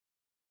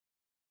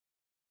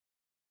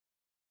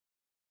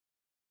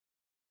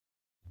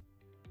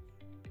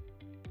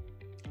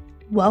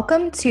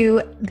Welcome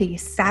to the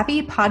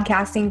Savvy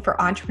Podcasting for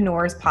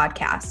Entrepreneurs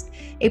podcast,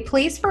 a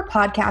place for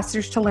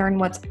podcasters to learn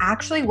what's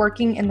actually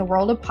working in the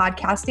world of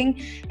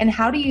podcasting and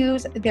how to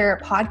use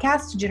their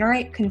podcast to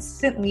generate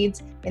consistent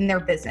leads in their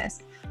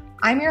business.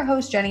 I'm your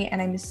host, Jenny,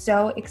 and I'm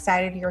so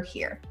excited you're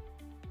here.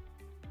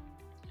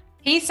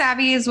 Hey,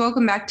 Savvies,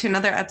 welcome back to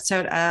another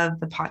episode of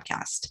the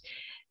podcast.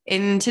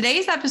 In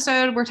today's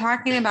episode, we're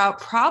talking about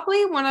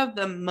probably one of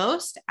the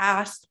most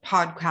asked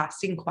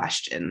podcasting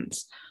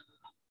questions.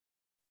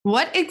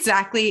 What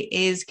exactly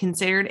is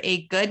considered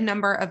a good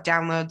number of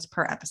downloads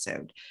per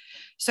episode?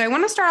 So I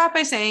want to start off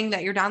by saying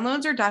that your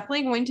downloads are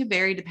definitely going to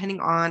vary depending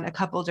on a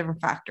couple of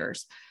different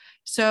factors.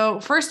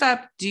 So first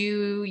up,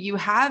 do you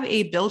have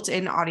a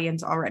built-in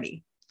audience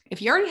already?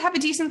 If you already have a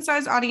decent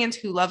sized audience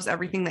who loves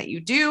everything that you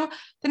do,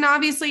 then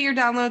obviously your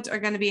downloads are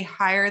going to be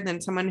higher than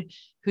someone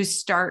who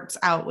starts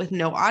out with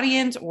no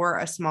audience or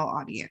a small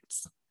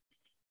audience.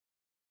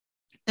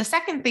 The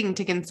second thing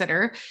to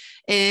consider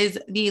is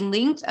the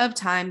length of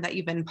time that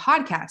you've been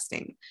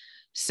podcasting.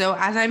 So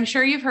as I'm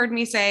sure you've heard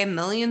me say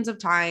millions of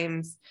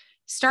times,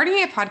 starting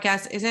a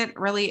podcast isn't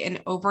really an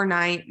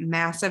overnight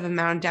massive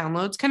amount of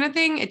downloads kind of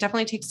thing. It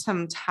definitely takes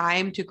some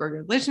time to grow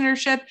your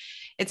listenership.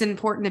 It's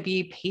important to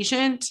be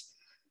patient.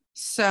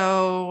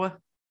 So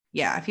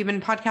yeah, if you've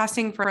been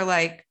podcasting for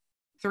like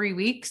 3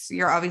 weeks,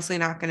 you're obviously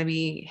not going to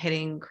be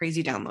hitting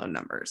crazy download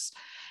numbers.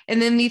 And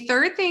then the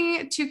third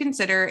thing to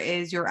consider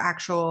is your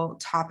actual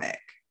topic.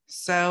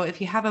 So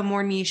if you have a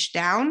more niche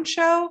down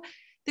show,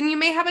 then you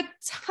may have a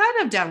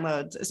ton of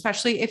downloads,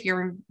 especially if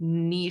your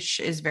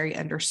niche is very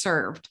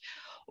underserved.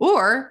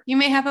 Or you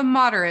may have a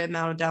moderate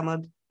amount of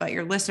downloads, but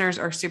your listeners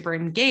are super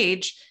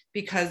engaged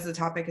because the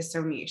topic is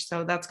so niche.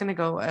 So that's going to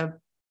go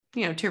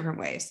two different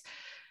ways.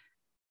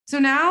 So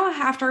now,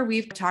 after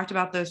we've talked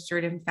about those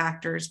three different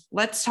factors,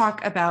 let's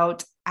talk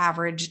about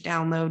average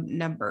download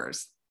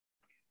numbers.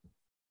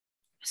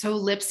 So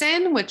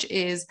Libsyn, which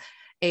is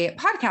a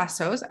podcast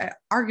host,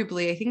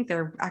 arguably, I think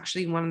they're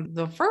actually one of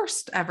the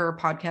first ever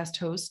podcast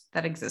hosts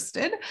that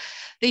existed.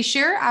 They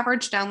share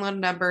average download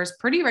numbers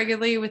pretty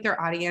regularly with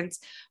their audience,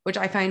 which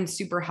I find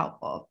super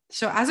helpful.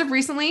 So as of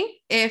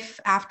recently, if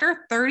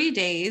after 30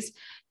 days,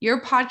 your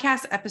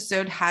podcast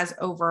episode has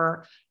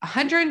over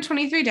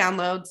 123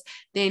 downloads,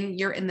 then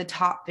you're in the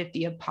top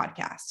 50%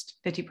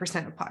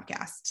 of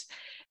podcasts.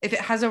 If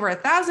it has over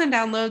 1,000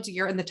 downloads,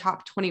 you're in the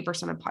top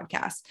 20% of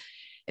podcasts.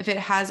 If it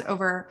has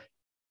over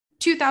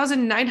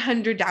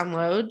 2,900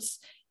 downloads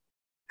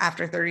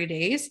after 30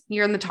 days,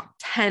 you're in the top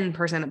 10%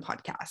 of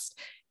podcasts.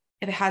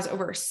 If it has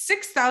over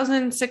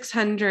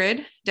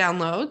 6,600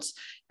 downloads,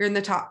 you're in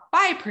the top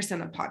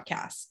 5% of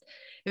podcasts.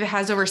 If it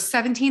has over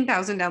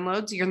 17,000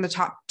 downloads, you're in the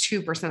top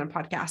 2% of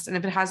podcasts. And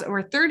if it has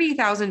over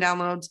 30,000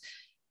 downloads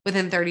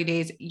within 30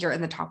 days, you're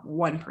in the top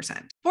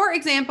 1%. For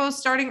example,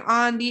 starting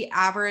on the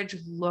average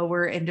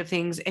lower end of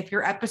things, if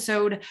your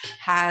episode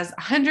has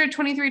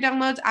 123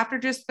 downloads after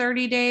just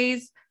 30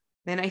 days,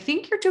 then I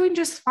think you're doing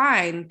just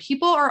fine.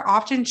 People are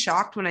often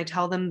shocked when I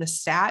tell them the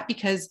stat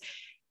because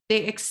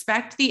they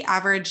expect the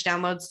average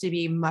downloads to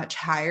be much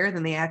higher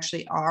than they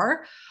actually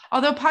are.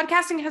 Although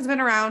podcasting has been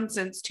around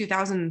since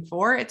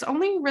 2004, it's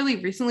only really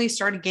recently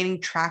started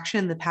gaining traction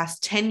in the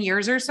past 10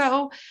 years or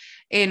so,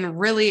 and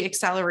really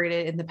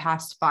accelerated in the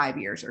past 5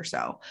 years or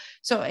so.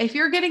 So if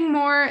you're getting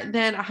more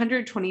than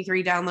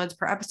 123 downloads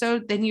per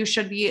episode, then you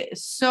should be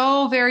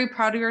so very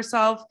proud of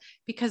yourself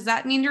because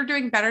that means you're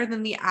doing better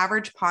than the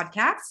average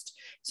podcast.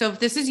 So if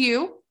this is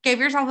you, give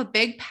yourself a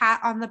big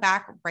pat on the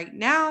back right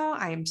now.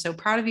 I am so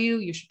proud of you.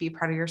 You should be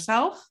proud of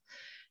yourself.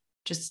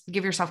 Just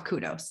give yourself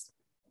kudos.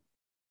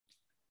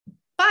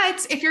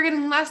 But if you're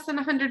getting less than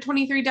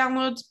 123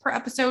 downloads per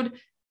episode,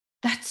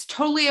 that's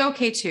totally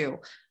okay too.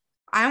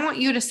 I want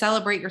you to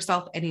celebrate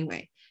yourself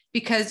anyway,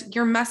 because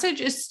your message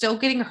is still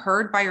getting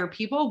heard by your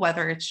people,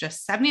 whether it's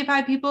just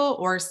 75 people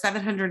or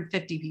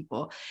 750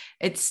 people.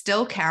 It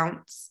still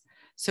counts.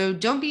 So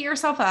don't beat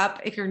yourself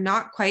up if you're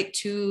not quite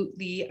to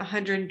the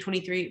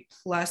 123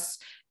 plus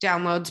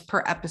downloads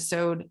per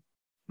episode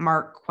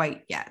mark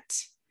quite yet.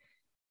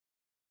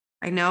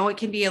 I know it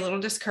can be a little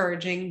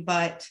discouraging,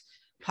 but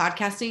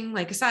podcasting,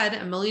 like I said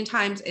a million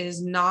times,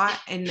 is not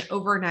an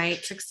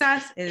overnight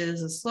success. It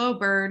is a slow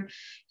burn.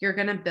 You're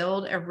going to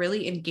build a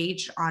really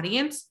engaged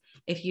audience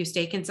if you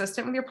stay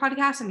consistent with your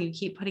podcast and you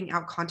keep putting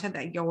out content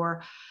that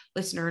your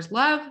listeners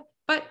love,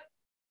 but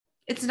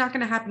it's not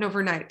going to happen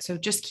overnight. So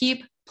just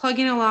keep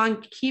plugging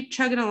along, keep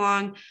chugging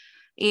along,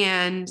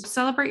 and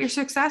celebrate your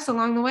success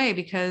along the way.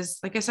 Because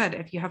like I said,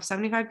 if you have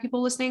 75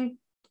 people listening,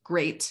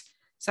 great.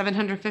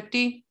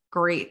 750,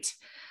 great.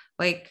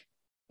 Like,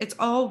 it's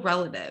all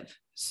relative.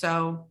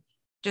 So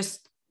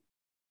just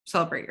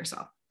celebrate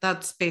yourself.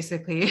 That's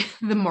basically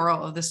the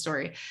moral of the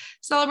story.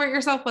 Celebrate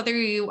yourself, whether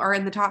you are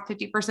in the top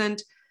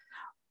 50%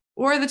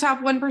 or the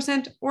top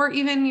 1%, or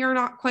even you're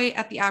not quite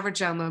at the average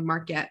download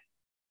mark yet.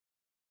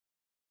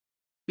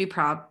 Be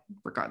proud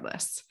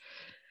regardless.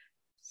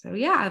 So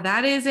yeah,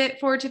 that is it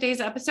for today's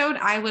episode.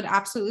 I would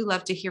absolutely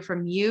love to hear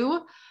from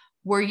you.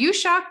 Were you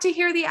shocked to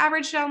hear the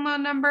average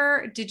download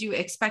number? Did you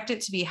expect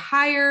it to be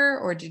higher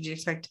or did you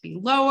expect it to be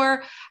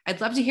lower? I'd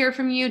love to hear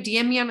from you.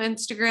 DM me on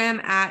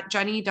Instagram at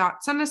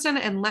jenny.sunnison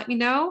and let me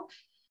know.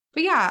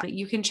 But yeah,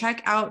 you can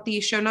check out the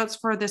show notes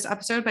for this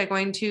episode by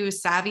going to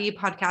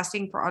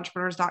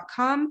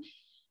savvypodcastingforentrepreneurs.com.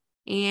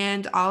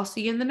 And I'll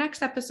see you in the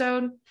next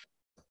episode.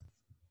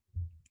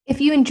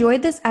 If you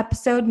enjoyed this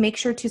episode, make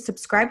sure to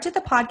subscribe to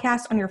the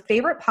podcast on your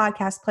favorite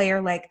podcast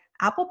player like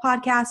Apple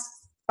Podcasts,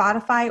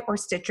 Spotify, or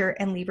Stitcher,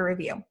 and leave a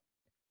review.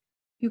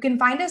 You can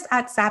find us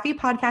at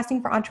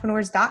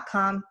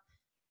savvypodcastingforentrepreneurs.com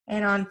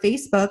and on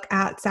Facebook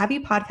at Savvy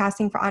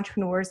Podcasting for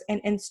Entrepreneurs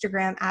and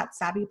Instagram at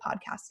Savvy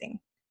Podcasting.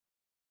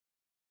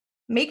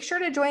 Make sure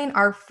to join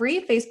our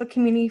free Facebook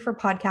community for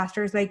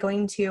podcasters by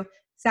going to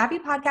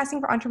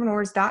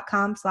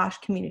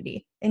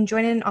savvypodcastingforentrepreneurs.com/community and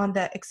join in on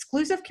the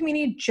exclusive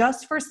community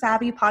just for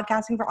Savvy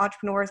Podcasting for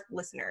Entrepreneurs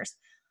listeners.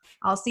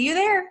 I'll see you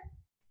there.